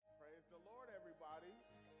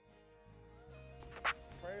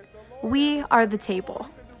We are The Table,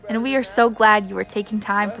 and we are so glad you are taking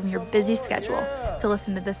time from your busy schedule to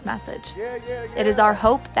listen to this message. It is our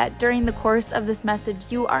hope that during the course of this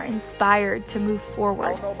message, you are inspired to move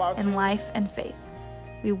forward in life and faith.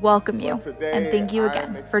 We welcome you and thank you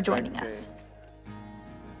again for joining us.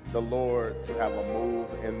 The Lord to have a move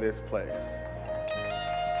in this place.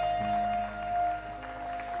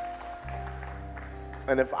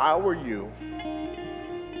 And if I were you,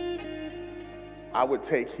 I would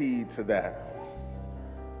take heed to that.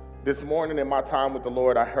 This morning in my time with the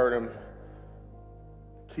Lord, I heard him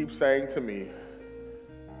keep saying to me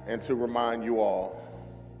and to remind you all,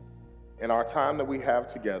 in our time that we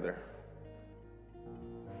have together,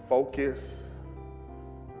 focus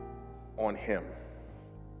on him.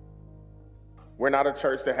 We're not a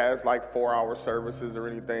church that has like 4-hour services or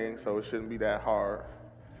anything, so it shouldn't be that hard.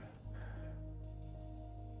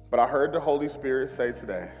 But I heard the Holy Spirit say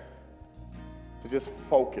today to just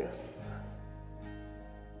focus.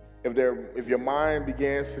 If your mind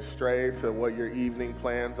begins to stray to what your evening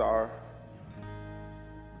plans are,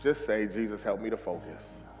 just say, Jesus, help me to focus.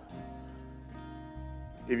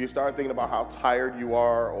 If you start thinking about how tired you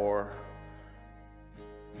are or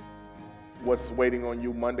what's waiting on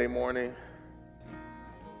you Monday morning,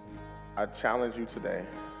 I challenge you today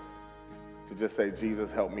to just say,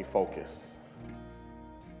 Jesus, help me focus.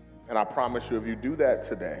 And I promise you, if you do that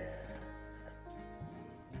today,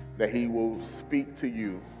 that he will speak to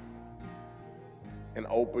you and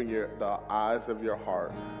open the eyes of your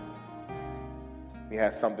heart. He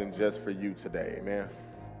has something just for you today, amen?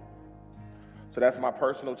 So that's my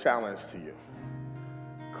personal challenge to you.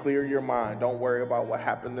 Clear your mind. Don't worry about what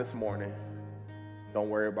happened this morning. Don't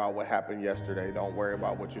worry about what happened yesterday. Don't worry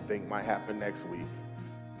about what you think might happen next week.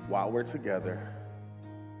 While we're together,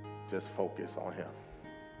 just focus on him.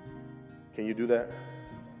 Can you do that?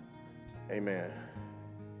 Amen.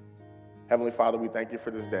 Heavenly Father, we thank you for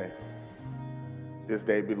this day. This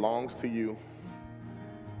day belongs to you,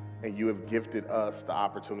 and you have gifted us the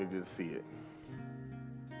opportunity to see it.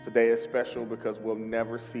 Today is special because we'll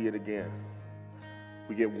never see it again.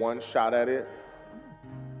 We get one shot at it.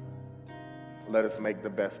 Let us make the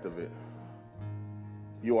best of it.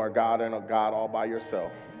 You are God and a God all by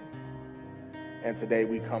yourself. And today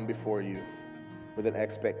we come before you with an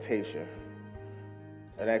expectation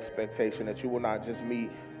that you will not just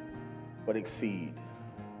meet, but exceed.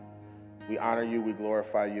 We honor you, we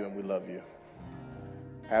glorify you, and we love you.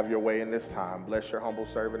 Have your way in this time. Bless your humble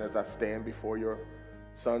servant as I stand before your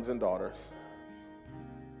sons and daughters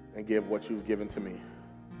and give what you've given to me.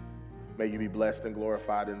 May you be blessed and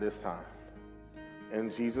glorified in this time.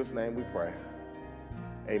 In Jesus' name we pray.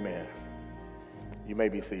 Amen. You may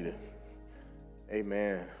be seated.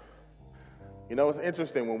 Amen. You know, it's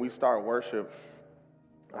interesting when we start worship,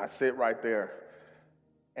 I sit right there,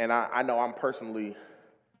 and I know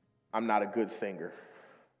I'm not a good singer,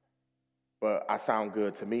 but I sound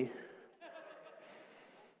good to me.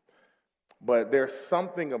 But there's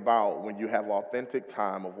something about when you have authentic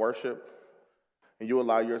time of worship and you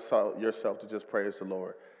allow yourself to just praise the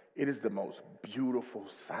Lord. It is the most beautiful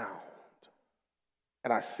sound.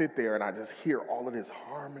 And I sit there and I just hear all of this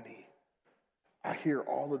harmony. I hear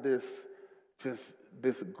all of this, just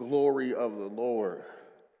this glory of the Lord.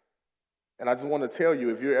 And I just want to tell you,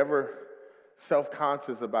 if you're ever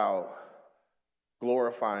self-conscious about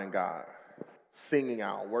glorifying God, singing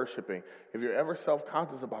out, worshiping, if you're ever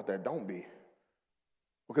self-conscious about that, don't be.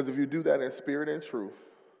 Because if you do that in spirit and truth,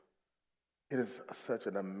 it is such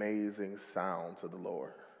an amazing sound to the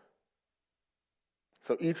Lord.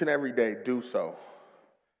 So each and every day, do so.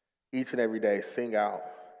 Each and every day, sing out.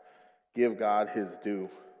 Give God his due.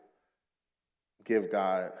 Give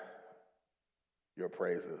God your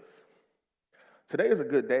praises. Today is a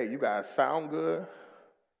good day. You guys sound good.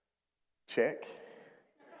 Check.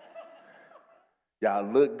 Y'all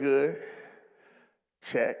look good.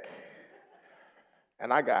 Check.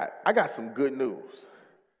 And I got some good news.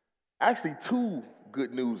 Actually, 2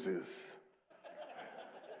 good newses.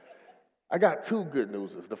 I got 2 good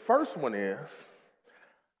newses. The first one is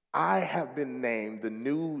I have been named the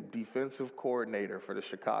new defensive coordinator for the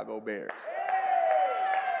Chicago Bears.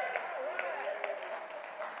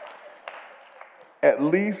 At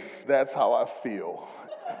least that's how I feel.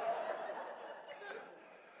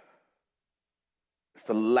 It's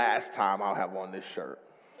the last time I'll have on this shirt.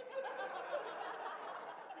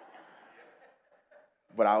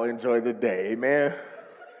 But I'll enjoy the day, amen?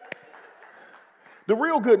 The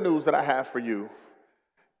real good news that I have for you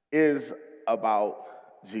is about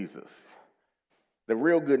Jesus. The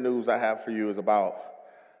real good news I have for you is about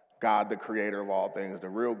God, the creator of all things. The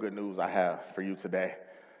real good news I have for you today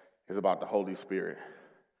is about the Holy Spirit.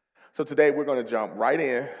 So today we're going to jump right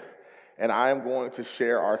in, and I am going to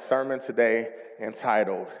share our sermon today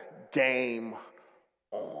entitled Game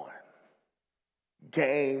On.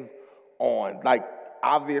 Game on. Like,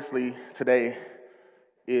 obviously, today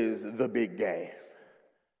is the big game.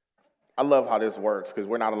 I love how this works because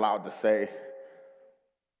we're not allowed to say,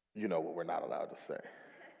 you know what we're not allowed to say.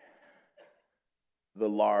 The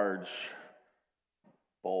large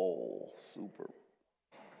bowl super.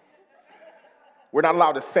 We're not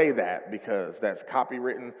allowed to say that because that's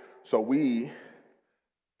copywritten. So we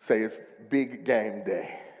say it's big game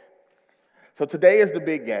day. So today is the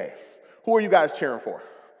big game. Who are you guys cheering for?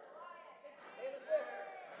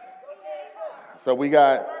 So we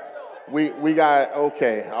got,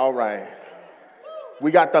 okay, all right.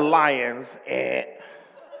 We got the Lions and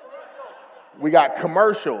we got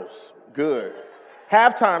commercials. Good.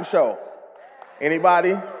 Halftime show.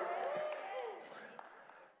 Anybody?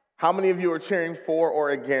 How many of you are cheering for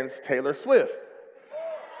or against Taylor Swift?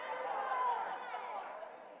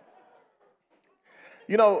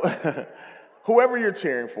 You know, whoever you're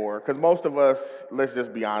cheering for, because most of us, let's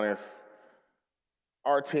just be honest,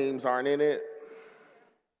 our teams aren't in it.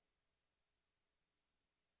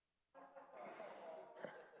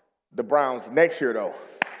 The Browns next year, though.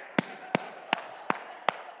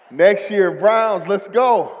 Next year, Browns, let's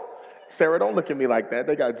go. Sarah, don't look at me like that.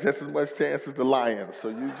 They got just as much chance as the Lions, so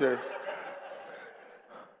you just...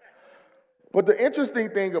 But the interesting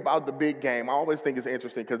thing about the big game, I always think it's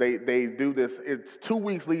interesting because they do this, it's 2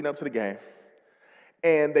 weeks leading up to the game,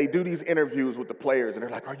 and they do these interviews with the players, and they're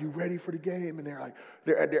like, are you ready for the game? And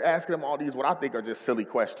they're asking them all these, what I think are just silly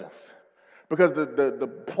questions. Because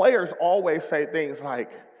the players always say things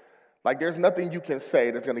like there's nothing you can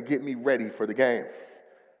say that's going to get me ready for the game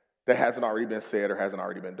that hasn't already been said or hasn't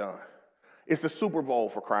already been done. It's the Super Bowl,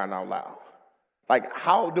 for crying out loud. Like,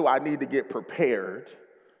 how do I need to get prepared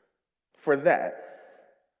for that?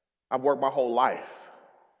 I've worked my whole life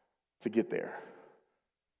to get there.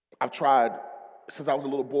 I've tried, since I was a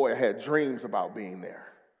little boy, I had dreams about being there.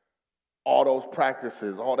 All those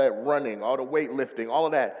practices, all that running, all the weightlifting, all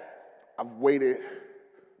of that, I've waited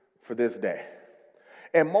for this day.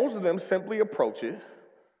 And most of them simply approach it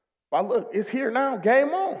by, look, it's here now, game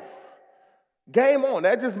on. Game on.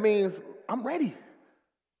 That just means I'm ready.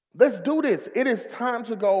 Let's do this. It is time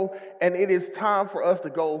to go, and it is time for us to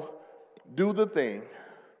go do the thing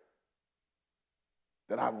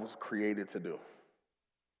that I was created to do.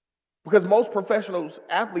 Because most professional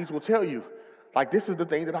athletes will tell you, like, this is the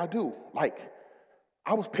thing that I do. Like,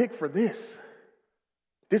 I was picked for this.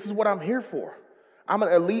 This is what I'm here for. I'm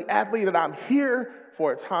an elite athlete, and I'm here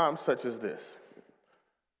for a time such as this.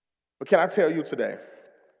 But can I tell you today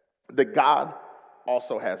that God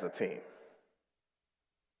also has a team?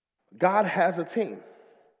 God has a team.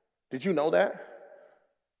 Did you know that?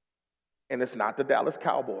 And it's not the Dallas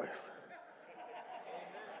Cowboys.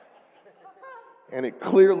 And it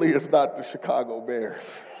clearly is not the Chicago Bears.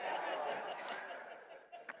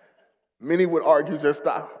 Many would argue just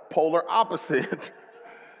the polar opposite.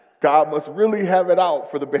 God must really have it out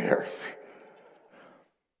for the Bears.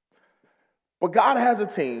 But God has a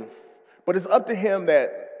team, but it's up to him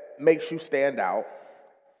that makes you stand out.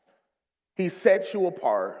 He sets you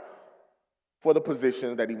apart for the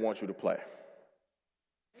position that he wants you to play.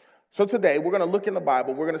 So today, we're going to look in the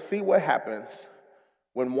Bible. We're going to see what happens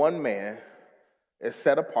when one man is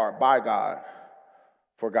set apart by God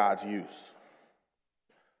for God's use.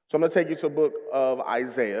 So I'm going to take you to the book of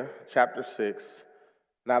Isaiah, chapter 6,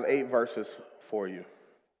 and I have 8 verses for you.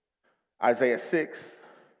 Isaiah 6,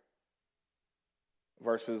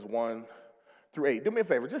 verses 1 through 8. Do me a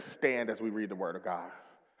favor, just stand as we read the word of God.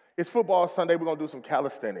 It's football Sunday. We're going to do some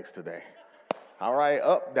calisthenics today. All right,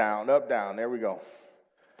 up, down, up, down. There we go.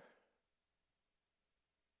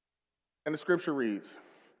 And the scripture reads,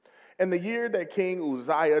 in the year that King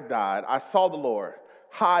Uzziah died, I saw the Lord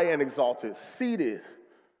high and exalted, seated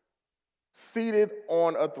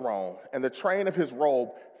on a throne, and the train of his robe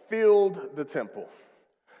filled the temple.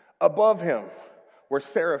 Above him were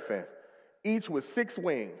seraphim, each with 6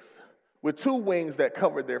 wings, with 2 wings that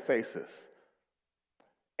covered their faces,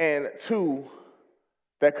 and 2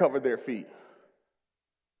 that covered their feet,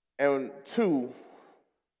 and 2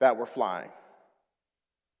 that were flying.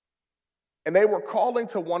 And they were calling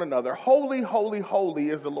to one another, holy, holy, holy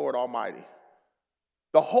is the Lord Almighty.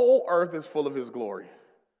 The whole earth is full of his glory.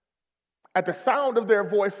 At the sound of their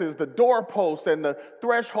voices, the doorposts and the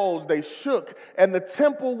thresholds, they shook, and the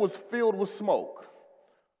temple was filled with smoke.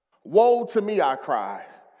 Woe to me, I cried.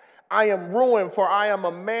 I am ruined, for I am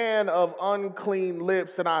a man of unclean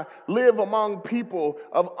lips, and I live among people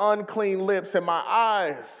of unclean lips, and my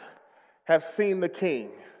eyes have seen the King,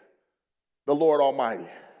 the Lord Almighty.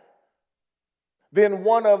 Then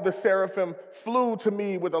one of the seraphim flew to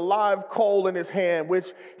me with a live coal in his hand,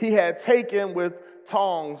 which he had taken with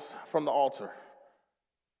tongs from the altar.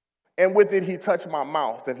 And with it he touched my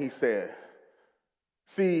mouth, and he said,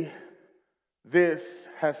 "See, this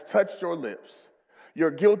has touched your lips.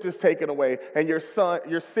 Your guilt is taken away, and your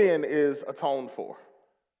sin is atoned for."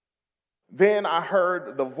 Then I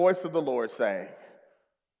heard the voice of the Lord saying,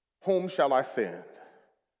 "Whom shall I send?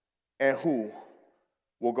 And who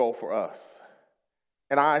will go for us?"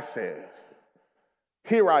 And I said,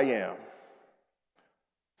 "Here I am.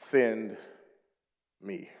 Send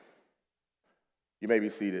me." You may be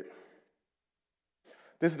seated.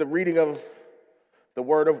 This is the reading of the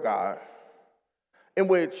Word of God, in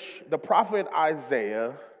which the prophet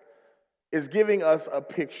Isaiah is giving us a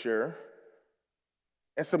picture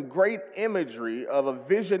and some great imagery of a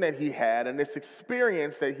vision that he had and this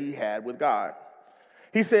experience that he had with God.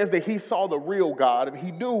 He says that he saw the real God, and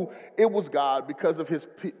he knew it was God because of his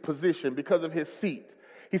position, because of his seat.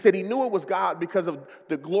 He said he knew it was God because of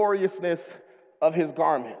the gloriousness of his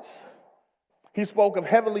garments. He spoke of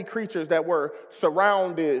heavenly creatures that were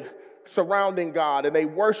surrounding God, and they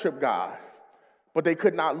worshiped God, but they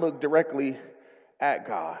could not look directly at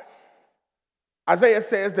God. Isaiah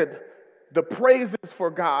says that the praises for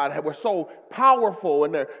God were so powerful,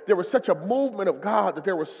 and there was such a movement of God that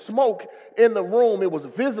there was smoke in the room. It was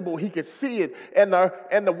visible. He could see it. And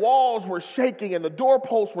the walls were shaking, and the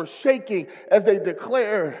doorposts were shaking as they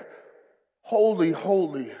declared, "Holy,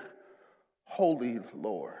 holy, holy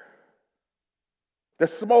Lord." The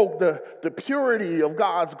smoke, the purity of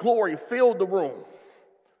God's glory filled the room.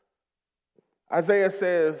 Isaiah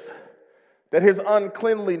says that his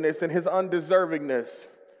uncleanliness and his undeservingness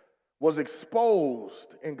was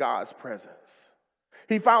exposed in God's presence.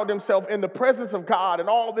 He found himself in the presence of God and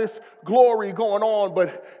all this glory going on,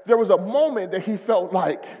 but there was a moment that he felt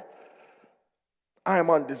like, I am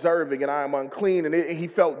undeserving and I am unclean, and he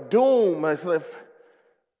felt doom, as if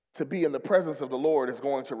to be in the presence of the Lord is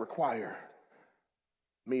going to require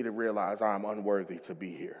me to realize I am unworthy to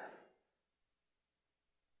be here.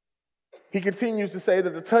 He continues to say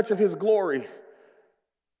that the touch of his glory,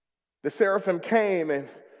 the seraphim came and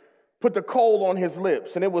put the coal on his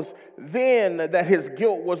lips, and it was then that his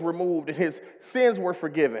guilt was removed and his sins were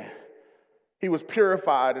forgiven. He was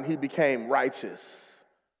purified and he became righteous.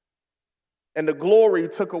 And the glory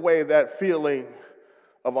took away that feeling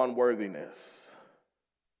of unworthiness.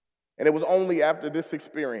 And it was only after this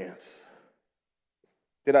experience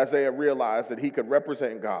that Isaiah realized that he could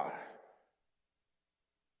represent God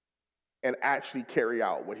and actually carry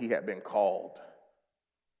out what he had been called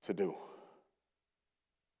to do.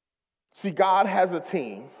 See, God has a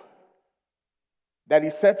team that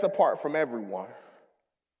he sets apart from everyone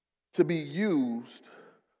to be used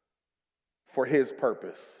for his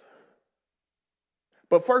purpose.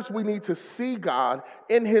 But first, we need to see God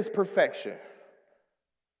in his perfection,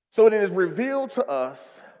 so it is revealed to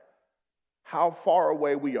us how far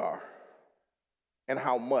away we are and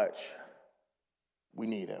how much we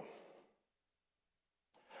need him.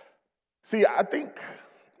 See, I think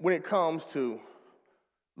when it comes to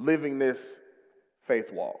living this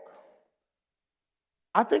faith walk,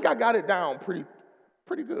 I think I got it down pretty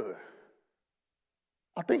good.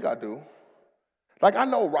 I think I do. Like, I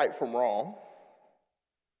know right from wrong.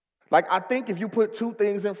 Like, I think if you put two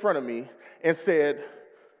things in front of me and said,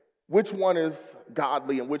 which one is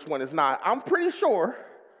godly and which one is not, I'm pretty sure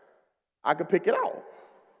I could pick it out.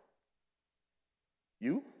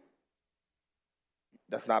 You?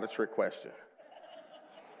 That's not a trick question.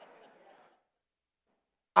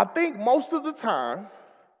 I think most of the time,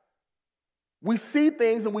 we see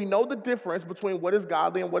things and we know the difference between what is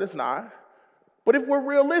godly and what is not. But if we're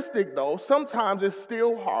realistic, though, sometimes it's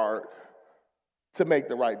still hard to make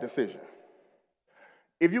the right decision.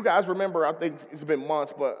 If you guys remember, I think it's been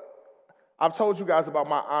months, but I've told you guys about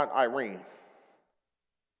my Aunt Irene.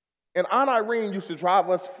 And Aunt Irene used to drive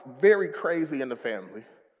us very crazy in the family,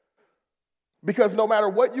 because no matter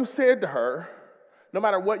what you said to her, no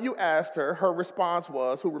matter what you asked her, her response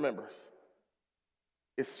was, who remembers?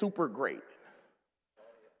 It's super great.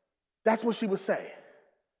 That's what she would say.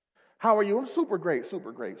 How are you? I'm super great,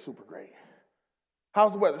 super great, super great.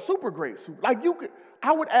 How's the weather? Super great, super. Like,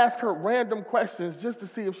 I would ask her random questions just to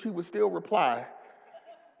see if she would still reply,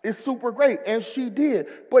 it's super great, and she did.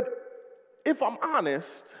 But if I'm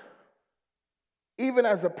honest, even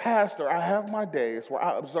as a pastor, I have my days where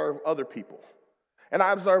I observe other people, and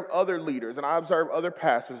I observe other leaders, and I observe other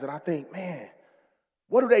pastors, and I think, man,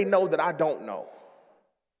 what do they know that I don't know?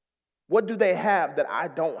 What do they have that I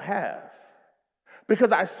don't have?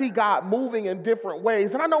 because I see God moving in different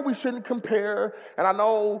ways. And I know we shouldn't compare, and I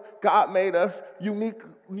know God made us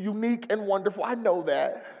unique and wonderful. I know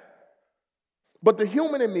that. But the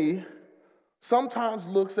human in me sometimes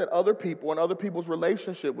looks at other people and other people's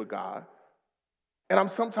relationship with God, and I'm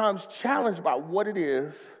sometimes challenged by what it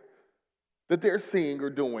is that they're seeing or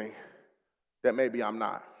doing that maybe I'm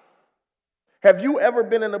not. Have you ever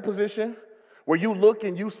been in a position where you look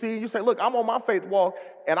and you see, you say, look, I'm on my faith walk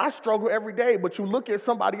and I struggle every day, but you look at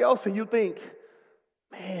somebody else and you think,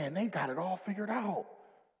 man, they got it all figured out.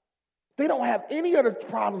 They don't have any of the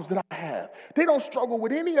problems that I have. They don't struggle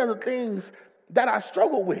with any of the things that I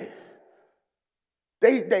struggle with.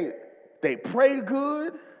 They pray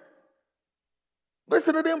good.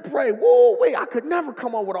 Listen to them pray. Whoa, wait, I could never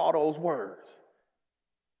come up with all those words.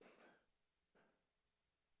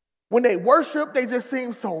 When they worship, they just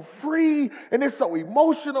seem so free, and it's so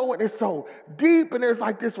emotional, and it's so deep, and there's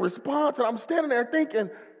like this response, and I'm standing there thinking,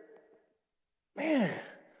 man,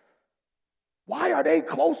 why are they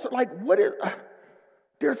closer? Like,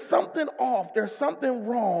 there's something off, there's something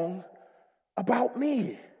wrong about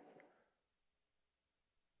me.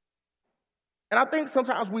 And I think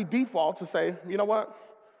sometimes we default to say, you know what?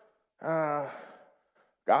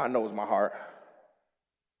 God knows my heart.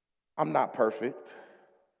 I'm not perfect.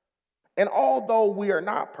 And although we are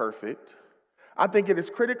not perfect, I think it is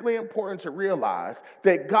critically important to realize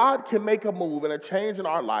that God can make a move and a change in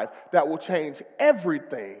our life that will change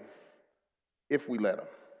everything if we let him.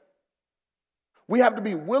 We have to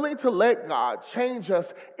be willing to let God change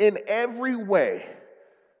us in every way.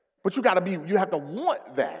 But you have to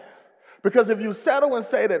want that. Because if you settle and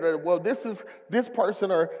say that, well, this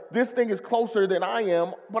person or this thing is closer than I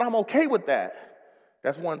am, but I'm okay with that,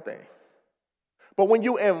 that's one thing. But when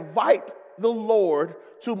you invite the Lord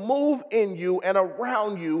to move in you and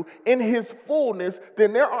around you in his fullness,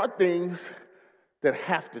 then there are things that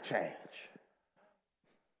have to change.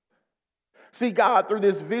 See, God, through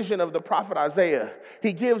this vision of the prophet Isaiah,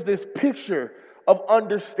 he gives this picture of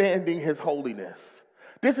understanding his holiness.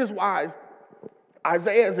 This is why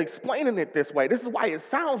Isaiah is explaining it this way. This is why it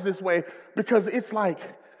sounds this way, because it's like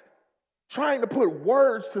trying to put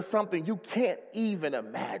words to something you can't even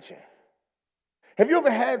imagine. Have you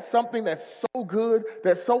ever had something that's so good,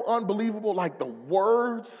 that's so unbelievable, like the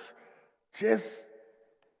words just,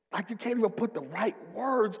 like you can't even put the right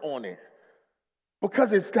words on it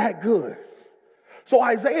because it's that good? So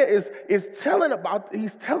Isaiah is telling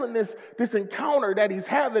this encounter that he's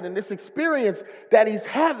having and this experience that he's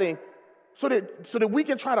having so that we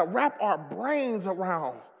can try to wrap our brains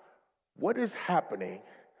around what is happening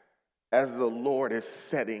as the Lord is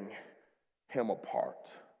setting him apart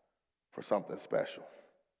for something special.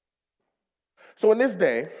 So in this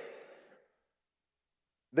day,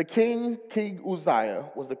 the King Uzziah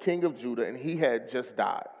was the king of Judah, and he had just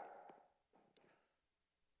died.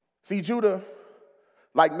 See, Judah,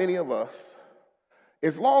 like many of us,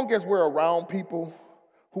 as long as we're around people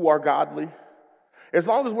who are godly, as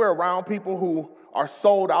long as we're around people who are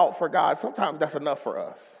sold out for God, sometimes that's enough for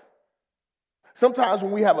us. Sometimes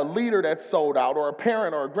when we have a leader that's sold out, or a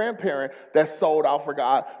parent or a grandparent that's sold out for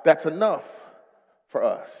God, that's enough for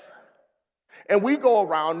us. And we go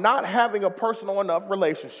around not having a personal enough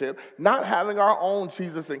relationship, not having our own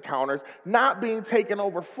Jesus encounters, not being taken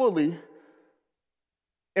over fully,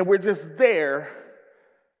 and we're just there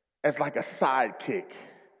as like a sidekick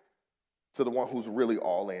to the one who's really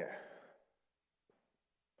all in.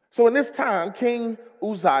 So in this time, King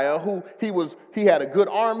Uzziah, he had a good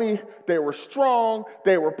army, they were strong,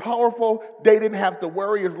 they were powerful, they didn't have to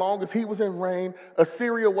worry as long as he was in reign.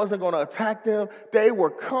 Assyria wasn't going to attack them, they were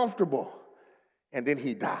comfortable. And then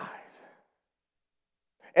he died.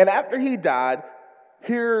 And after he died,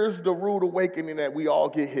 here's the rude awakening that we all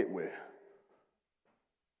get hit with.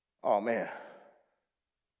 Oh man,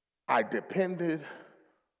 I depended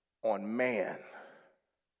on man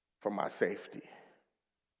for my safety.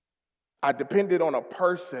 I depended on a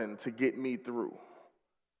person to get me through.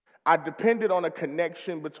 I depended on a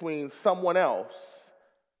connection between someone else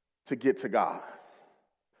to get to God.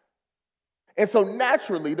 And so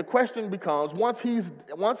naturally, the question becomes, once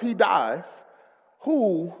he dies,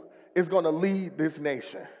 who is going to lead this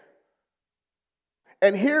nation?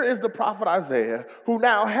 And here is the prophet Isaiah, who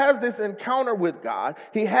now has this encounter with God.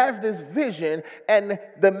 He has this vision, and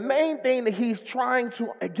the main thing that he's trying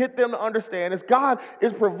to get them to understand is God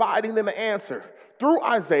is providing them an answer through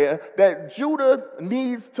Isaiah that Judah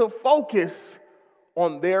needs to focus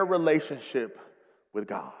on their relationship with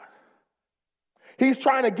God. He's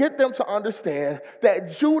trying to get them to understand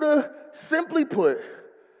that Judah, simply put,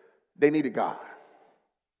 they needed God.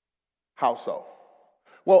 How so?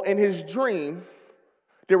 Well, in his dream,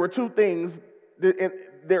 there are two things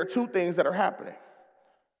that are happening.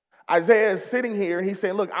 Isaiah is sitting here and he's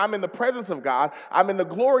saying, look, I'm in the presence of God, I'm in the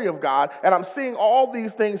glory of God, and I'm seeing all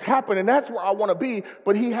these things happen, and that's where I want to be.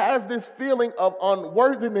 But he has this feeling of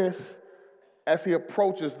unworthiness as he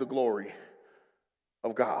approaches the glory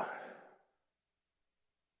of God.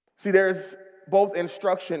 See, there's both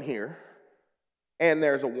instruction here and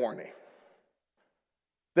there's a warning.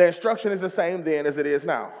 The instruction is the same then as it is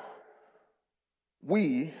now.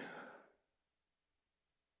 We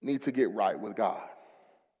need to get right with God.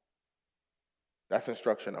 That's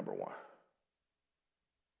instruction number one.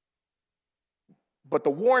 But the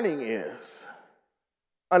warning is,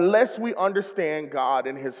 unless we understand God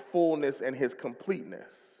in his fullness and his completeness,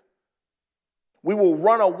 we will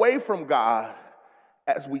run away from God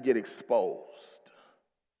as we get exposed.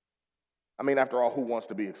 I mean, after all, who wants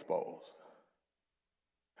to be exposed?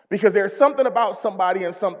 Because there's something about somebody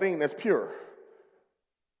and something that's pure.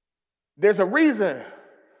 There's a reason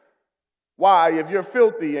why, if you're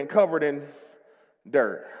filthy and covered in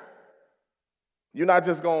dirt, you're not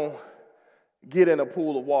just going to get in a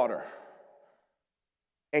pool of water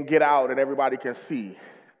and get out and everybody can see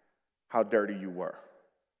how dirty you were.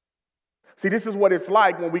 See, this is what it's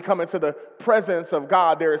like when we come into the presence of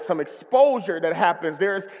God. There is some exposure that happens.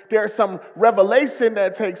 There's some revelation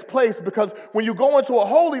that takes place, because when you go into a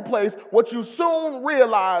holy place, what you soon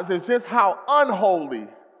realize is just how unholy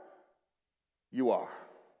you are.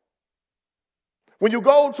 When you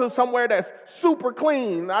go to somewhere that's super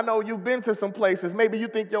clean, I know you've been to some places, maybe you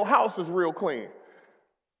think your house is real clean.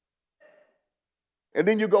 And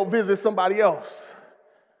then you go visit somebody else.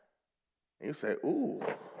 And you say, ooh.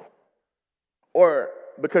 Or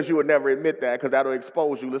because you would never admit that, because that'll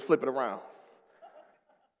expose you, let's flip it around.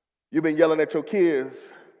 You've been yelling at your kids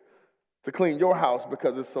to clean your house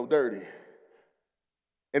because it's so dirty.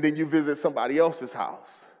 And then you visit somebody else's house.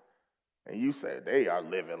 And you say, they are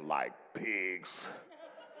living like pigs.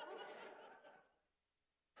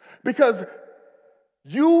 Because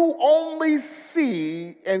you only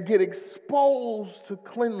see and get exposed to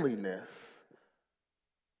cleanliness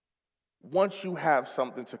once you have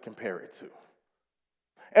something to compare it to.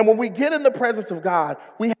 And when we get in the presence of God,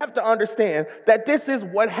 we have to understand that this is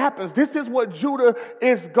what happens. This is what Judah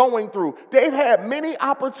is going through. They've had many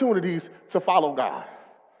opportunities to follow God.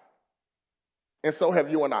 And so have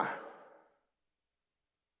you and I.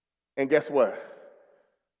 And guess what?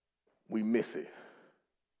 We miss it.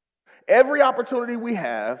 Every opportunity we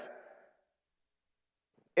have,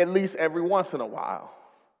 at least every once in a while,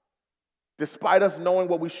 despite us knowing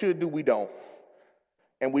what we should do, we don't.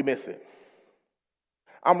 And we miss it.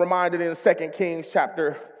 I'm reminded in 2 Kings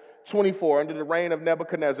chapter 24, under the reign of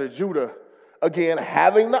Nebuchadnezzar, Judah, again,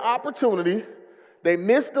 having the opportunity, they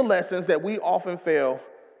missed the lessons that we often fail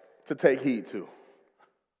to take heed to.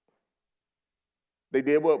 They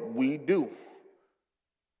did what we do.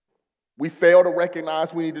 We fail to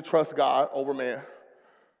recognize we need to trust God over man,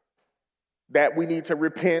 that we need to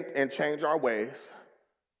repent and change our ways,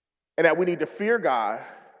 and that we need to fear God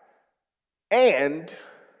and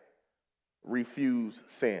refuse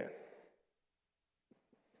sin.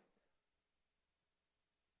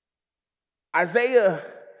 Isaiah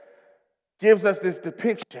gives us this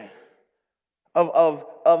depiction of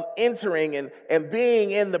entering and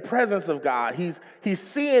being in the presence of God. He's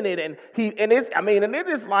seeing it, and it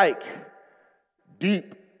is like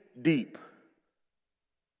deep.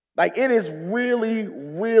 Like, it is really,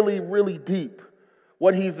 really, really deep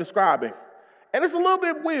what he's describing. And it's a little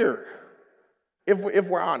bit weird if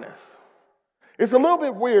we're honest. It's a little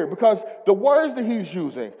bit weird because the words that he's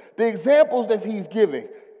using, the examples that he's giving,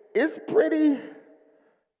 is pretty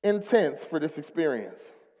intense for this experience.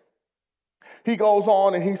 He goes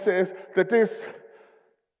on and he says that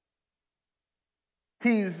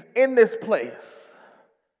he's in this place.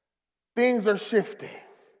 Things are shifting.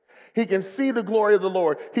 He can see the glory of the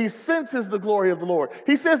Lord. He senses the glory of the Lord.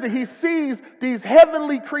 He says that he sees these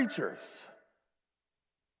heavenly creatures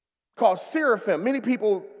called seraphim. Many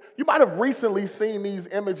people, you might have recently seen these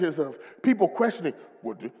images of people questioning,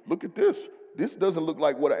 well, look at this. This doesn't look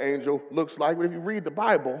like what an angel looks like. But if you read the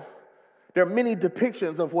Bible, there are many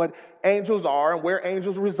depictions of what angels are and where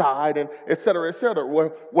angels reside, and et cetera, et cetera.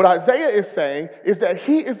 What Isaiah is saying is that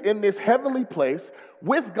he is in this heavenly place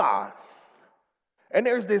with God. And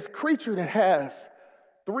there's this creature that has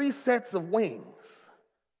 3 sets of wings.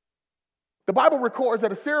 The Bible records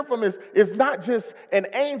that a seraphim is not just an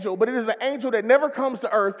angel, but it is an angel that never comes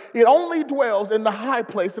to earth. It only dwells in the high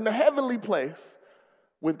place, in the heavenly place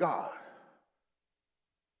with God.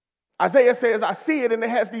 Isaiah says, I see it, and it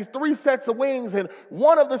has these 3 sets of wings, and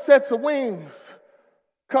one of the sets of wings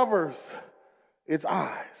covers its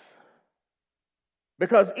eyes.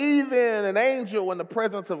 Because even an angel in the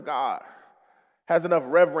presence of God has enough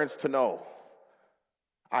reverence to know,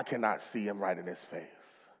 I cannot see him right in his face.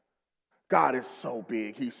 God is so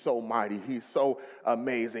big. He's so mighty. He's so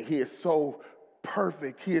amazing. He is so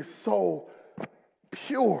perfect. He is so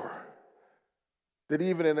pure that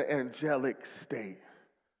even in an angelic state,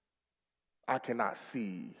 I cannot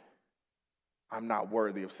see. I'm not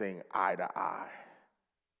worthy of seeing eye to eye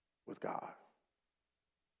with God.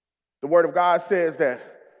 The word of God says that,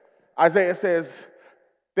 Isaiah says,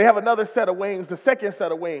 they have another set of wings, the second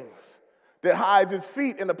set of wings, that hides its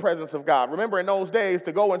feet in the presence of God. Remember, in those days,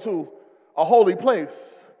 to go into a holy place,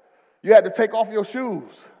 you had to take off your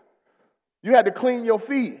shoes. You had to clean your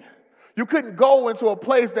feet. You couldn't go into a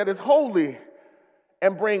place that is holy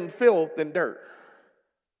and bring filth and dirt.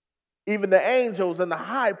 Even the angels in the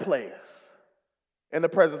high place in the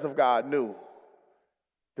presence of God knew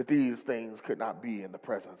that these things could not be in the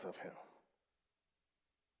presence of him.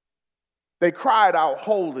 They cried out,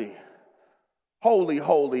 holy, holy,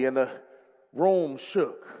 holy, and the room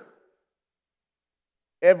shook.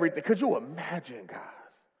 Everything. Could you imagine, guys?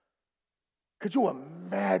 Could you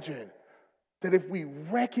imagine that if we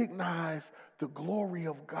recognize the glory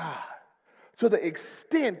of God to the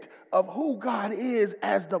extent of who God is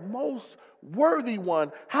as the most worthy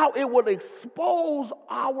one, how it would expose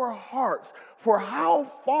our hearts for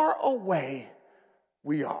how far away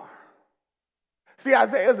we are? See,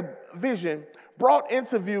 Isaiah's vision brought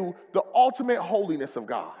into view the ultimate holiness of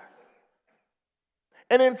God.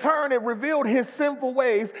 And in turn, it revealed his sinful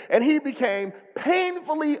ways, and he became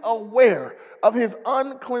painfully aware of his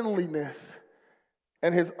uncleanliness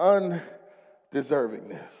and his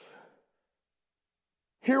undeservingness.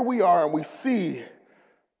 Here we are, and we see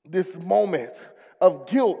this moment of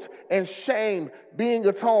guilt and shame being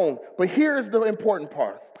atoned. But here's the important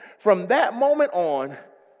part. From that moment on,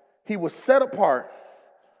 he was set apart.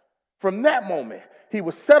 From that moment, he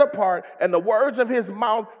was set apart, and the words of his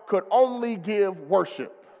mouth could only give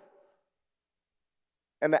worship.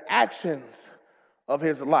 And the actions of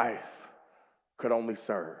his life could only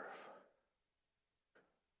serve.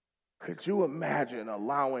 Could you imagine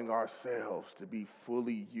allowing ourselves to be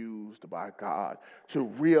fully used by God to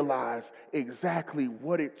realize exactly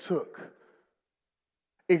what it took,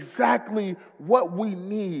 exactly what we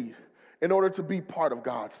need in order to be part of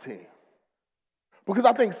God's team? Because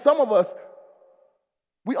I think some of us,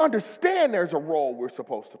 we understand there's a role we're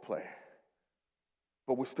supposed to play,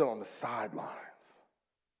 but we're still on the sidelines.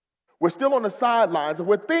 We're still on the sidelines, and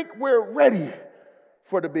we think we're ready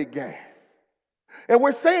for the big game. And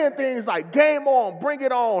we're saying things like, game on, bring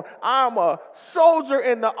it on. I'm a soldier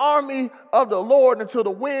in the army of the Lord until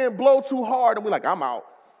the wind blows too hard, and we're like, I'm out.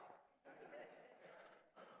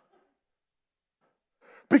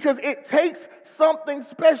 Because it takes something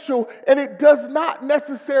special, and it does not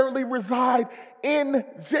necessarily reside in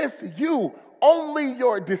just you, only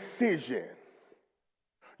your decision.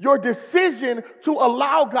 Your decision to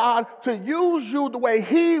allow God to use you the way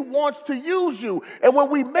he wants to use you. And when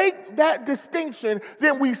we make that distinction,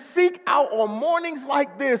 then we seek out on mornings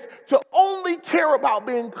like this to only care about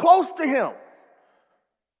being close to him,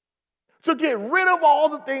 to get rid of all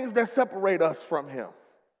the things that separate us from him.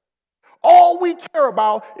 All we care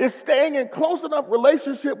about is staying in close enough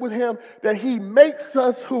relationship with him that he makes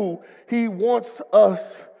us who he wants us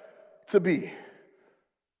to be.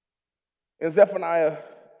 In Zephaniah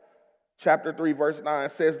chapter 3, verse 9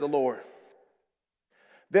 says the Lord,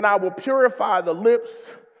 "Then I will purify the lips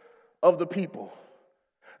of the people,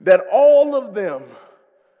 that all of them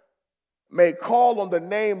may call on the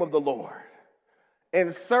name of the Lord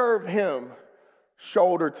and serve him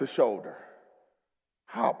shoulder to shoulder."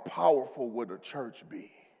 How powerful would a church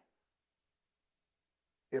be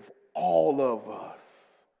if all of us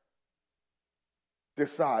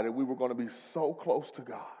decided we were going to be so close to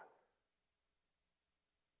God,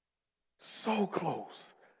 so close,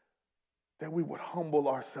 that we would humble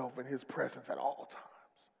ourselves in his presence at all times,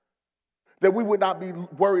 that we would not be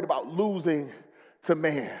worried about losing to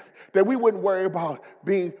man, that we wouldn't worry about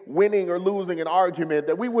winning or losing an argument,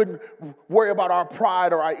 that we wouldn't worry about our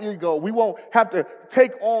pride or our ego. We won't have to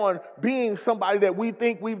take on being somebody that we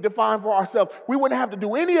think we've defined for ourselves. We wouldn't have to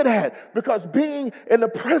do any of that, because being in the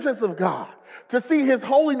presence of God, to see his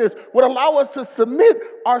holiness, would allow us to submit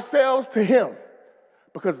ourselves to him,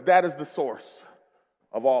 because that is the source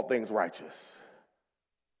of all things righteous.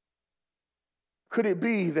 Could it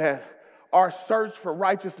be that our search for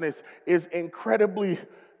righteousness is incredibly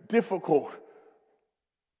difficult?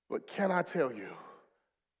 But can I tell you,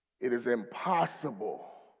 it is impossible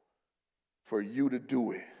for you to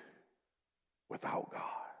do it without God.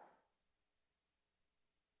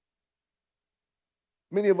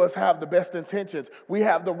 Many of us have the best intentions. We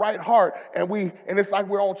have the right heart, and it's like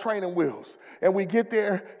we're on training wheels. And we get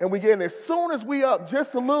there, and as soon as we up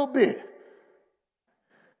just a little bit,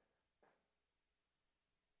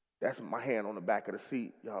 that's my hand on the back of the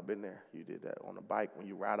seat. Y'all been there? You did that on the bike. When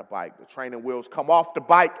you ride a bike, the training wheels come off the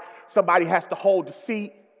bike. Somebody has to hold the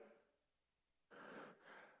seat.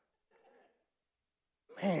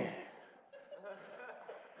 Man.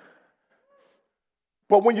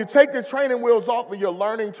 But when you take the training wheels off and you're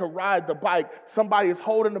learning to ride the bike, somebody is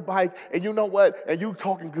holding the bike, and you know what? And you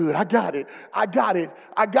talking good. I got it,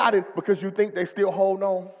 because you think they still hold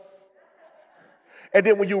on. And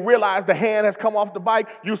then when you realize the hand has come off the bike,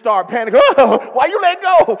 you start panicking. Oh, why you let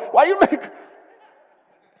go?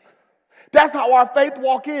 That's how our faith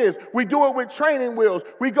walk is. We do it with training wheels.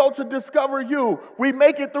 We go to Discover You. We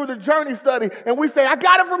make it through the journey study, and we say, I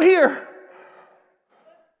got it from here.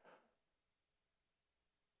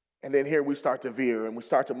 And then here we start to veer, and we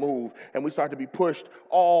start to move, and we start to be pushed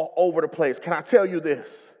all over the place. Can I tell you this?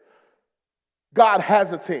 God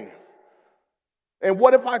has a team. And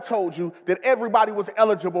what if I told you that everybody was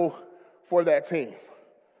eligible for that team?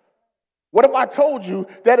 What if I told you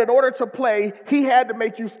that in order to play, he had to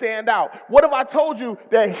make you stand out? What if I told you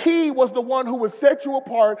that he was the one who would set you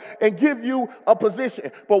apart and give you a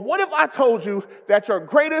position? But what if I told you that your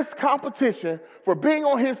greatest competition for being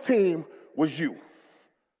on his team was you?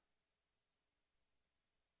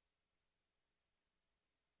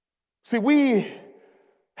 See, we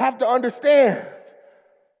have to understand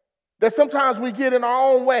that sometimes we get in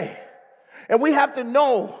our own way. And we have to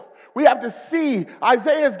know, we have to see.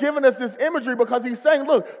 Isaiah is giving us this imagery because he's saying,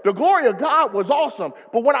 look, the glory of God was awesome.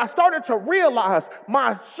 But when I started to realize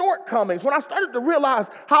my shortcomings, when I started to realize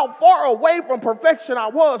how far away from perfection I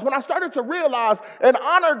was, when I started to realize and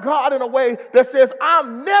honor God in a way that says,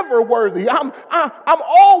 I'm never worthy. I'm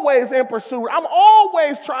always in pursuit. I'm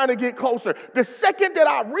always trying to get closer. The second that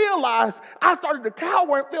I realized, I started to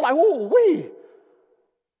cower and feel like,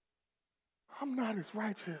 I'm not as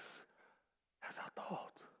righteous as I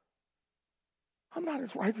thought. I'm not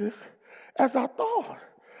as righteous as I thought.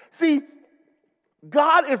 See,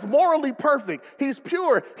 God is morally perfect. He's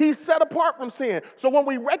pure. He's set apart from sin. So when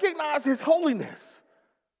we recognize his holiness,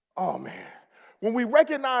 when we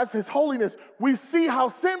recognize his holiness, we see how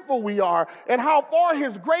sinful we are and how far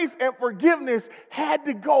his grace and forgiveness had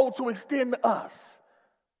to go to extend to us.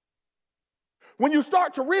 When you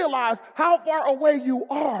start to realize how far away you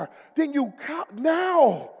are, then you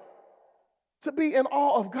now to be in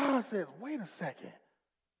awe of God says, wait a second.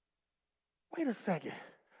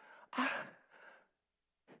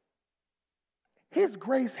 His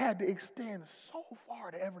grace had to extend so far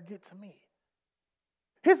to ever get to me.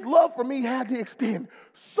 His love for me had to extend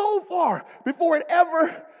so far before it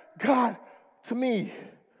ever got to me.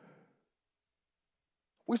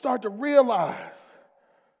 We start to realize,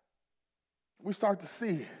 we start to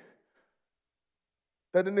see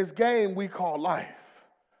that in this game we call life,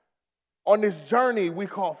 on this journey we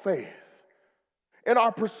call faith, in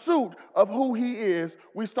our pursuit of who he is,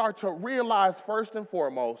 we start to realize first and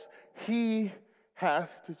foremost, he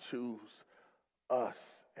has to choose us,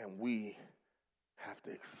 and we have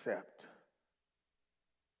to accept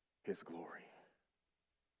his glory.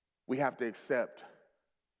 We have to accept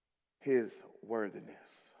his worthiness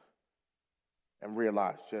and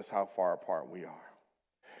realize just how far apart we are.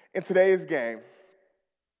 In today's game,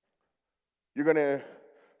 you're going to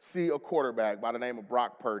see a quarterback by the name of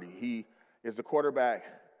Brock Purdy. He is the quarterback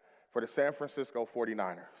for the San Francisco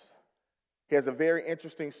 49ers. He has a very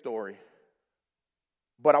interesting story,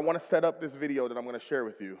 but I want to set up this video that I'm going to share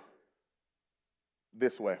with you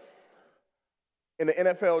this way. In the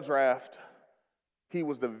NFL draft, he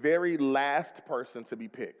was the very last person to be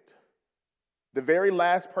picked. The very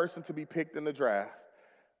last person to be picked in the draft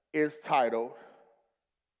is titled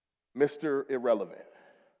Mr. Irrelevant,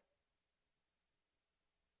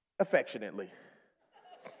 affectionately.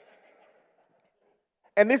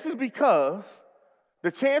 And this is because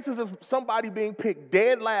the chances of somebody being picked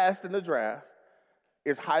dead last in the draft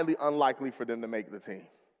is highly unlikely for them to make the team.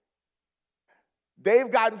 They've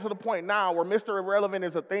gotten to the point now where Mr. Irrelevant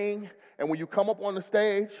is a thing, and when you come up on the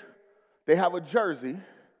stage, they have a jersey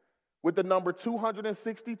with the number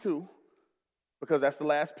 262, because that's the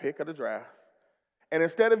last pick of the draft. And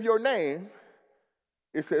instead of your name,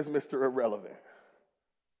 it says Mr. Irrelevant.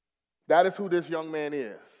 That is who this young man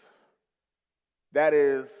is. That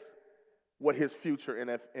is what his future in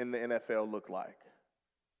the NFL looked like.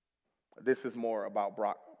 This is more about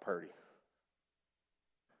Brock Purdy.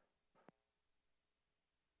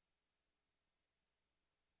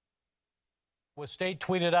 State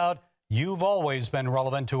tweeted out, "You've always been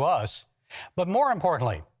relevant to us." But more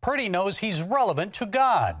importantly, Purdy knows he's relevant to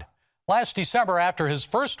God. Last December, after his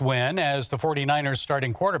first win as the 49ers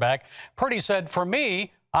starting quarterback, Purdy said, "For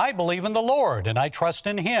me, I believe in the Lord and I trust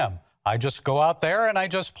in him. I just go out there and I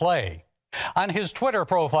just play." On his Twitter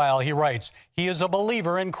profile, he writes, he is a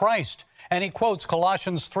believer in Christ. And he quotes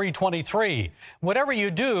Colossians 3:23, "Whatever you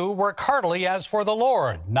do, work heartily as for the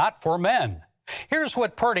Lord, not for men." Here's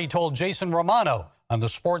what Purdy told Jason Romano on the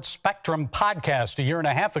Sports Spectrum podcast a year and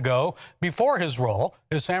a half ago before his role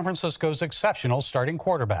as San Francisco's exceptional starting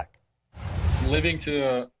quarterback. Living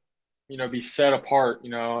to, be set apart,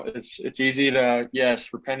 it's easy to,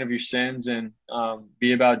 yes, repent of your sins and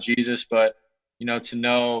be about Jesus, but, to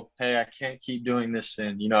know, hey, I can't keep doing this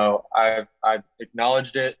sin. I've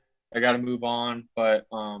acknowledged it. I got to move on, but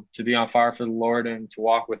to be on fire for the Lord and to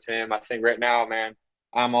walk with him, I think right now, man,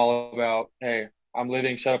 I'm all about, hey, I'm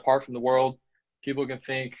living set apart from the world. People can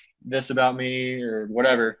think this about me or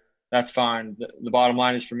whatever. That's fine. The bottom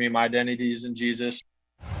line is for me, my identity is in Jesus.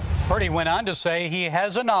 Purdy went on to say he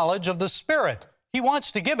has a knowledge of the Spirit. He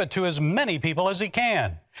wants to give it to as many people as he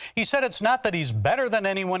can. He said it's not that he's better than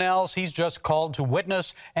anyone else. He's just called to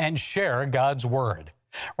witness and share God's word.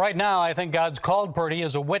 Right now, I think God's called Purdy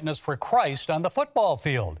as a witness for Christ on the football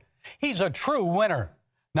field. He's a true winner,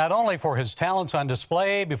 not only for his talents on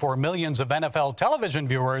display before millions of NFL television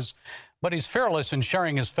viewers, but he's fearless in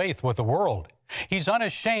sharing his faith with the world. He's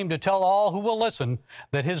unashamed to tell all who will listen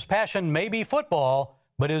that his passion may be football,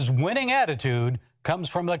 but his winning attitude comes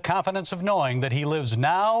from the confidence of knowing that he lives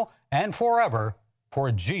now and forever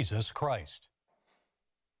for Jesus Christ.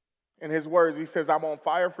 In his words, he says, "I'm on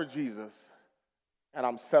fire for Jesus, and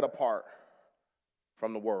I'm set apart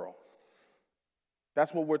from the world."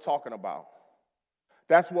 That's what we're talking about.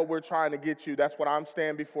 That's what we're trying to get you. That's what I'm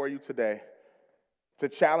standing before you today to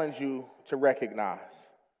challenge you to recognize.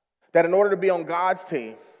 That in order to be on God's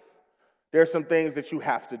team, there are some things that you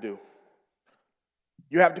have to do.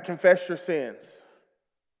 You have to confess your sins,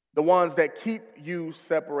 the ones that keep you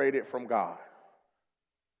separated from God.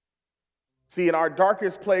 See, in our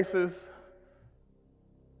darkest places,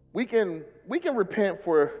 we can repent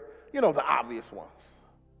for, the obvious ones.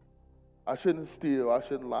 I shouldn't steal, I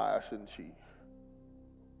shouldn't lie, I shouldn't cheat.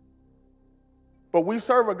 But we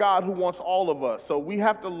serve a God who wants all of us, so we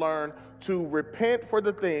have to learn to repent for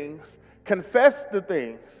the things, confess the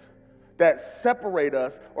things that separate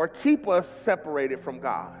us or keep us separated from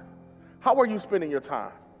God. How are you spending your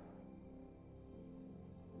time?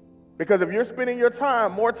 Because if you're spending your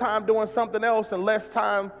time, more time doing something else and less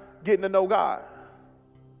time getting to know God,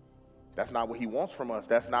 that's not what he wants from us.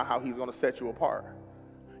 That's not how he's going to set you apart.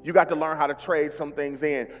 You got to learn how to trade some things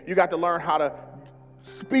in. You got to learn how to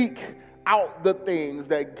speak out the things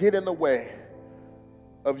that get in the way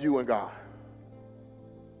of you and God.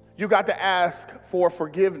 You got to ask for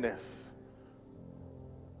forgiveness.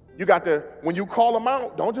 You got to, when you call them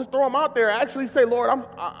out, don't just throw them out there. Actually say, "Lord,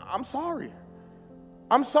 I'm sorry.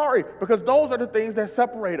 I'm sorry," because those are the things that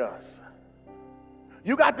separate us.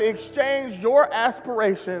 You got to exchange your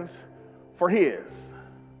aspirations for his.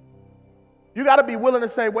 You got to be willing to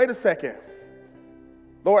say, "Wait a second.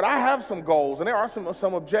 Lord, I have some goals and there are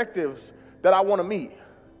some objectives that I want to meet,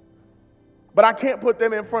 but I can't put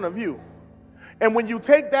them in front of you." And when you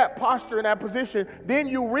take that posture and that position, then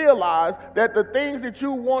you realize that the things that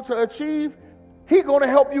you want to achieve, he's going to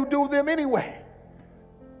help you do them anyway.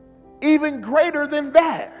 Even greater than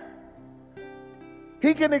that.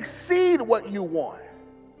 He can exceed what you want.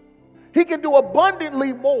 He can do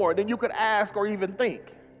abundantly more than you could ask or even think.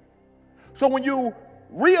 So when you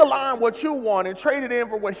realign what you want and trade it in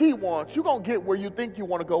for what he wants, you're going to get where you think you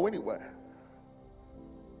want to go anyway.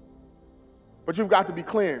 But you've got to be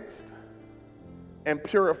cleansed and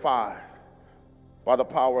purified by the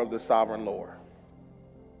power of the sovereign Lord.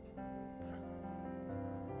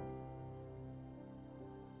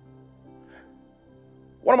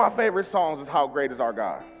 One of my favorite songs is "How Great Is Our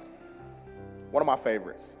God." One of my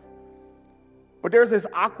favorites. But there's this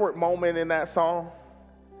awkward moment in that song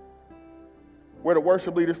where the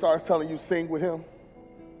worship leader starts telling you sing with him.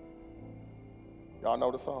 Y'all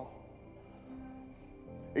know the song?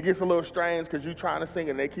 It gets a little strange because you're trying to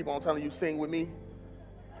sing and they keep on telling you sing with me.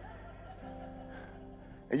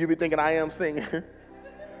 And you be thinking, I am singing.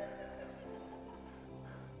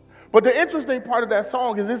 But the interesting part of that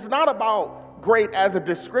song is it's not about great as a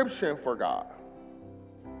description for God.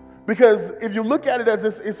 Because if you look at it as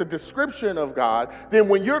it's a description of God, then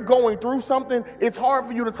when you're going through something, it's hard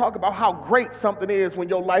for you to talk about how great something is when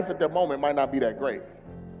your life at that moment might not be that great.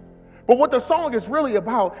 But what the song is really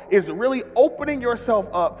about is really opening yourself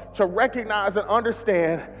up to recognize and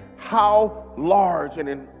understand how large and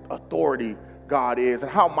in authority God is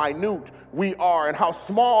and how minute we are and how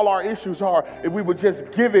small our issues are if we would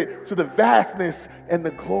just give it to the vastness and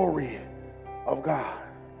the glory of God.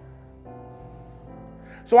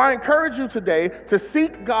 So I encourage you today to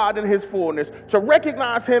seek God in his fullness, to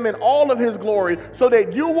recognize him in all of his glory, so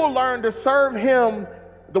that you will learn to serve him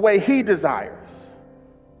the way he desires.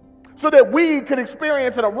 So that we can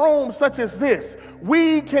experience in a room such as this,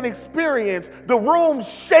 we can experience the room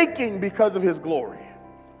shaking because of his glory.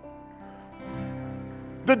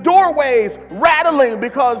 The doorways rattling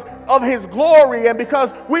because of his glory, and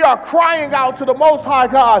because we are crying out to the Most High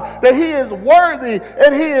God that he is worthy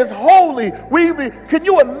and he is holy. Can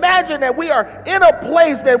you imagine that we are in a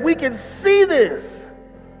place that we can see this?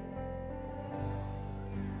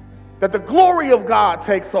 That the glory of God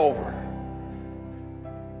takes over.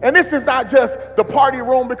 And this is not just the party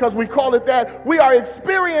room because we call it that. We are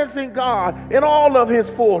experiencing God in all of his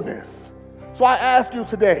fullness. So I ask you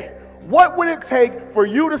today, what would it take for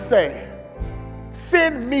you to say,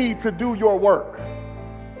 send me to do your work?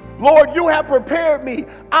 Lord, you have prepared me.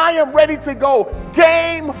 I am ready to go.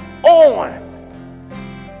 Game on.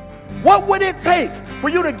 What would it take for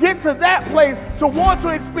you to get to that place to want to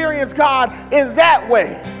experience God in that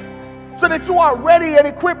way? So that you are ready and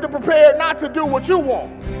equipped and prepared not to do what you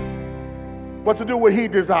want, but to do what he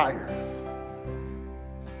desires.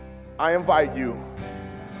 I invite you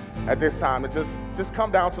at this time to just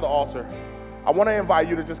come down to the altar. I want to invite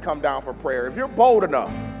you to just come down for prayer. If you're bold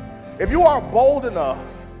enough, if you are bold enough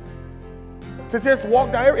to just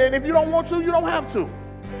walk down, and if you don't want to, you don't have to.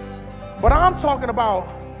 But I'm talking about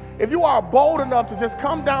if you are bold enough to just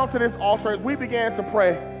come down to this altar as we began to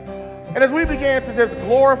pray, and as we began to just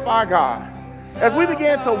glorify God, as we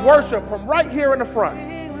began to worship from right here in the front,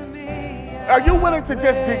 are you willing to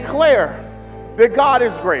just declare that God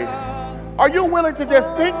is great? Are you willing to just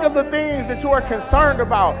think of the things that you are concerned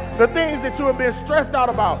about, the things that you have been stressed out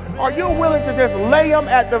about? Are you willing to just lay them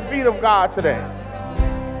at the feet of God today?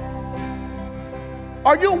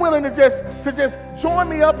 Are you willing to just join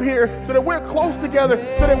me up here so that we're close together,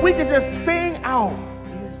 so that we can just sing out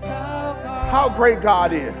how great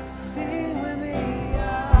God is?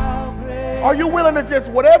 Are you willing to just,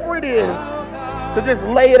 whatever it is, to just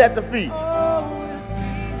lay it at the feet?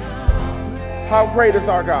 How great is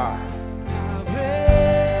our God?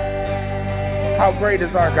 How great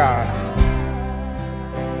is our God?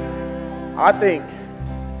 I think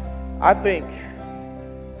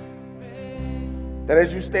that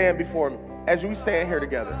as you stand here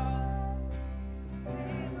together,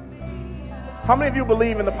 how many of you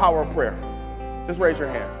believe in the power of prayer? Just raise your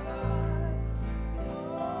hand.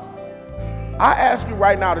 I ask you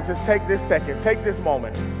right now to just take this second, take this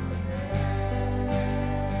moment,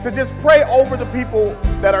 to just pray over the people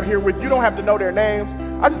that are here with you. You don't have to know their names.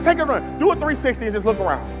 I just take a run. Do a 360 and just look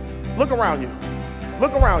around. Look around you.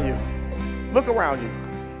 Look around you. Look around you.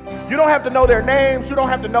 You don't have to know their names. You don't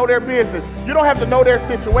have to know their business. You don't have to know their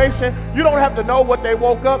situation. You don't have to know what they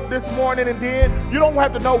woke up this morning and did. You don't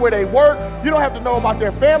have to know where they work. You don't have to know about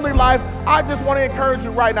their family life. I just want to encourage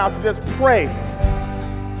you right now to just pray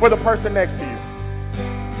for the person next to you.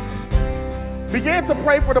 Begin to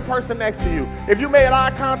pray for the person next to you. If you made eye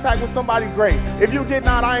contact with somebody, great. If you did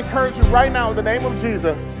not, I encourage you right now in the name of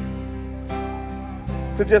Jesus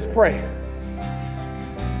to just pray.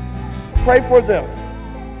 Pray for them.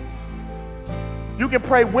 You can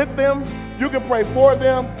pray with them. You can pray for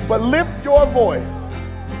them. But lift your voice.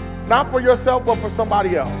 Not for yourself, but for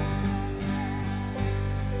somebody else.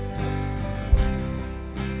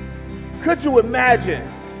 Could you imagine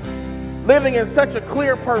living in such a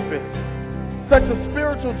clear purpose, such a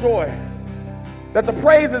spiritual joy, that the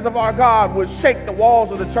praises of our God would shake the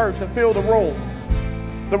walls of the church and fill the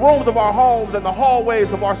rooms of our homes and the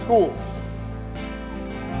hallways of our schools?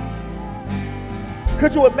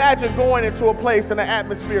 Could you imagine going into a place and the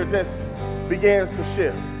atmosphere just begins to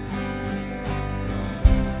shift?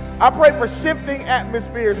 I pray for shifting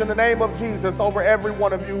atmospheres in the name of Jesus over every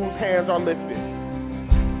one of you whose hands are lifted.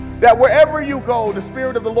 That wherever you go, the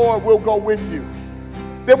Spirit of the Lord will go with you.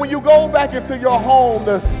 That when you go back into your home,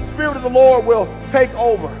 the Spirit of the Lord will take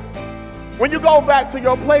over. When you go back to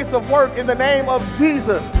your place of work in the name of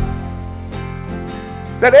Jesus,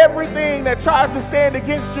 that everything that tries to stand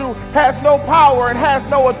against you has no power and has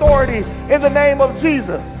no authority in the name of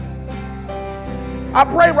Jesus. I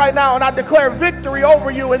pray right now and I declare victory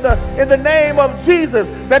over you in the name of Jesus,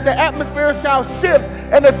 that the atmosphere shall shift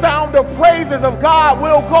and the sound of praises of God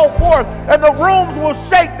will go forth and the rooms will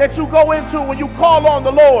shake that you go into when you call on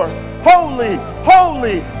the Lord. Holy,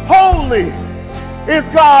 holy, holy is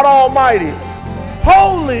God Almighty.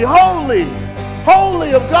 Holy, holy,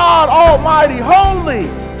 holy of God Almighty. Holy,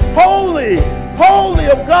 holy, holy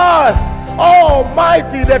of God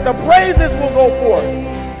Almighty, that the praises will go forth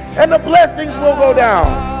and the blessings will go down.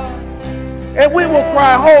 And we will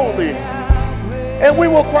cry holy. And we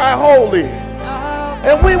will cry holy.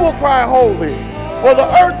 And we will cry holy. For the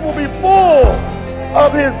earth will be full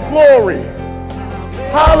of his glory.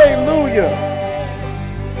 Hallelujah.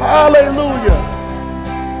 Hallelujah.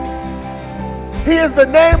 He is the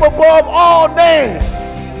name above all names.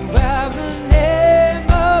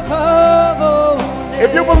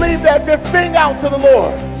 If you believe that, just sing out to the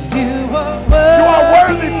Lord. You are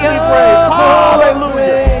worthy to be praised.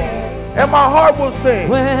 Hallelujah. And my heart will sing.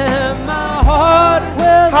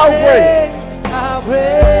 How great. How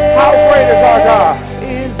great is our God.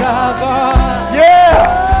 Yeah.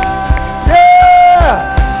 Yeah.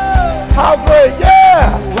 How great.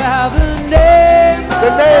 Yeah. The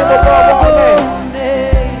name above all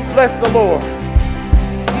names. Bless the Lord.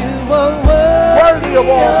 Worthy of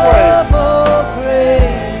all praise.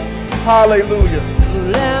 Hallelujah.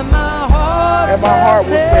 And my heart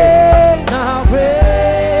will sing.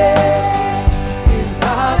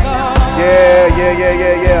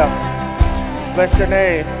 Yeah. Bless your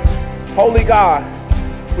name. Holy God,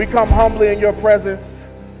 we come humbly in your presence.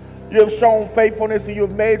 You have shown faithfulness and you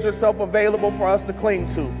have made yourself available for us to cling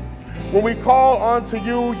to. When we call unto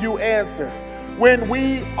you, you answer. When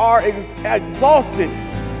we are exhausted,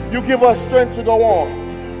 you give us strength to go on.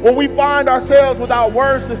 When we find ourselves without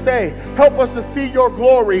words to say, help us to see your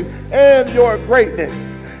glory and your greatness.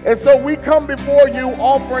 And so we come before you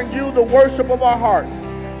offering you the worship of our hearts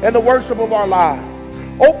and the worship of our lives.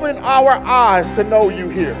 Open our eyes to know you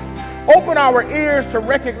here. Open our ears to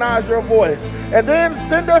recognize your voice. And then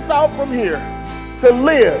send us out from here to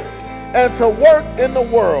live and to work in the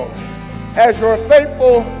world as your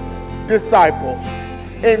faithful disciples.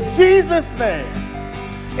 In Jesus' name.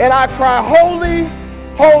 And I cry, holy,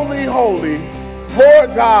 holy, holy,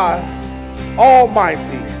 Lord God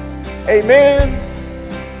Almighty. Amen,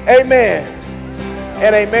 amen,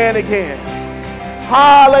 and amen again.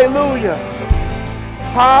 Hallelujah.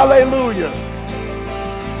 Hallelujah.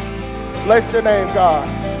 Bless your name, God.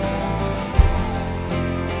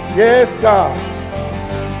 Yes, God.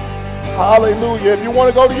 Hallelujah. If you want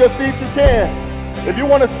to go to your seat, you can. If you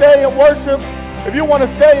want to stay and worship, if you want to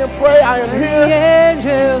stay and pray, I am here.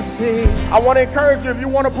 I want to encourage you, if you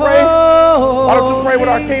want to pray, why don't you pray with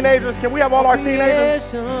our teenagers? Can we have all our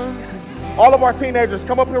teenagers? All of our teenagers,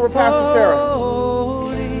 come up here with Pastor Sarah.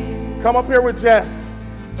 Come up here with Jess.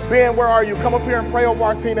 Ben, where are you? Come up here and pray over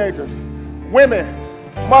our teenagers. Women,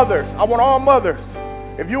 mothers, I want all mothers.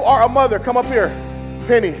 If you are a mother, come up here.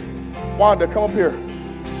 Penny, Wanda, come up here.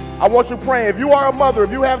 I want you praying. If you are a mother, if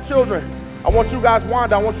you have children, I want you guys,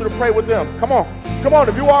 Wanda, I want you to pray with them. Come on. Come on.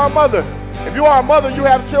 If you are a mother, you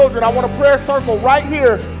have children, I want a prayer circle right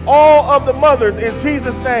here. All of the mothers in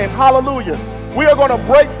Jesus' name. Hallelujah. We are going to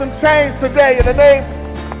break some chains today in the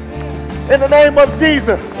name of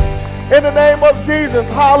Jesus. In the name of Jesus.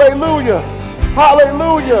 Hallelujah.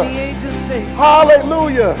 Hallelujah.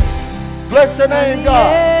 Hallelujah. Bless your name,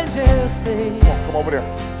 God. Come over there.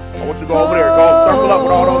 I want you to go over there. Go circle up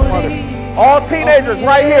with all those mothers. All teenagers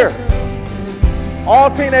right here. All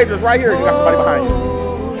teenagers right here. You got somebody behind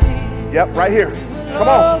you. Yep, right here. Come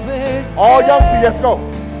on. All young people, let's go.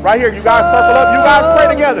 Right here. You guys circle up. You guys pray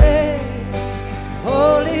together.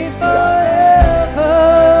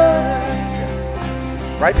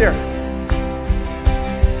 Right there.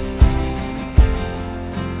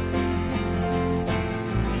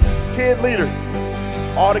 Kid leaders.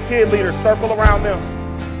 All the kid leaders, circle around them.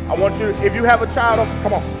 I want you, if you have a child,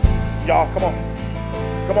 come on. Y'all, come on.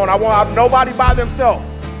 Come on, I want nobody by themselves.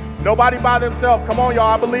 Nobody by themselves. Come on,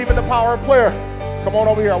 y'all. I believe in the power of prayer. Come on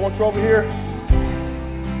over here. I want you over here.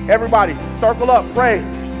 Everybody, circle up. Pray.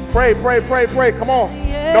 Pray, pray, pray, pray. Come on.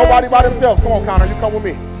 Nobody by themselves. Come on, Connor. You come with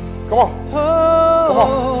me. Come on. Come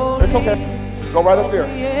on. It's okay. Go right up there.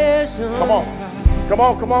 Come on. Come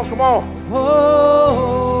on, come on, come on.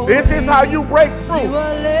 This is how you break through.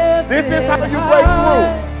 This is how you break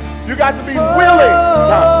through. You got to be willing.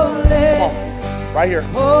 Come on. Right here.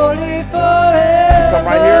 Come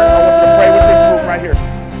right here. I want you to pray with this group right here.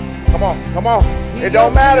 Come on, come on. It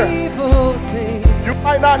don't matter. You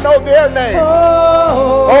might not know their name.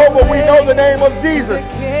 Oh, but we know the name of Jesus.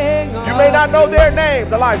 You may not know their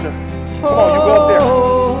names, Elijah. Come on, you go up there.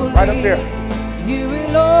 Right up there.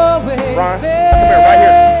 Ron, come here, right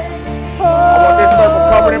here. I want this circle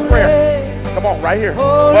covered in prayer. Come on, right here.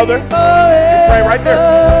 Mother, you pray right there.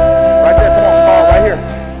 Right there, come on, Paul, right here.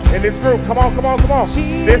 In this group, come on, come on, come on.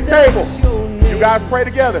 This table, you guys pray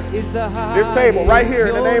together. This table, right here,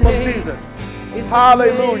 in the name of Jesus.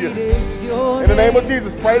 Hallelujah. In the name of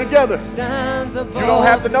Jesus, pray together. You don't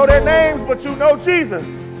have to know their names, but you know Jesus.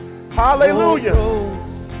 Hallelujah.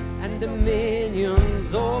 And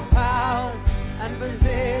dominions, all powers and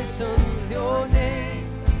possessions, your name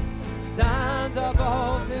stands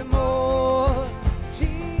above them all.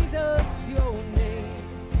 Jesus, your name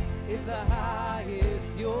is the highest,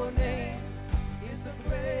 your name is the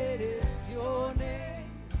greatest, your name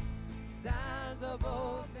stands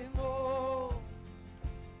above them all.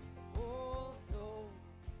 All thrones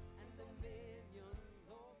and dominions,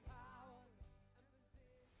 all powers.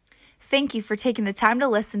 Thank you for taking the time to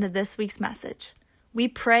listen to this week's message. We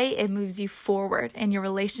pray it moves you forward in your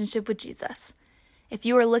relationship with Jesus. If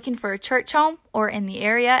you are looking for a church home or in the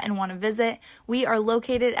area and want to visit, we are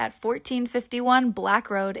located at 1451 Black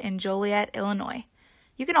Road in Joliet, Illinois.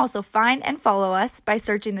 You can also find and follow us by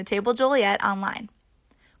searching The Table Joliet online.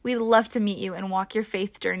 We'd love to meet you and walk your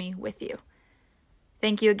faith journey with you.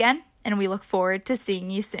 Thank you again, and we look forward to seeing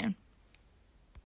you soon.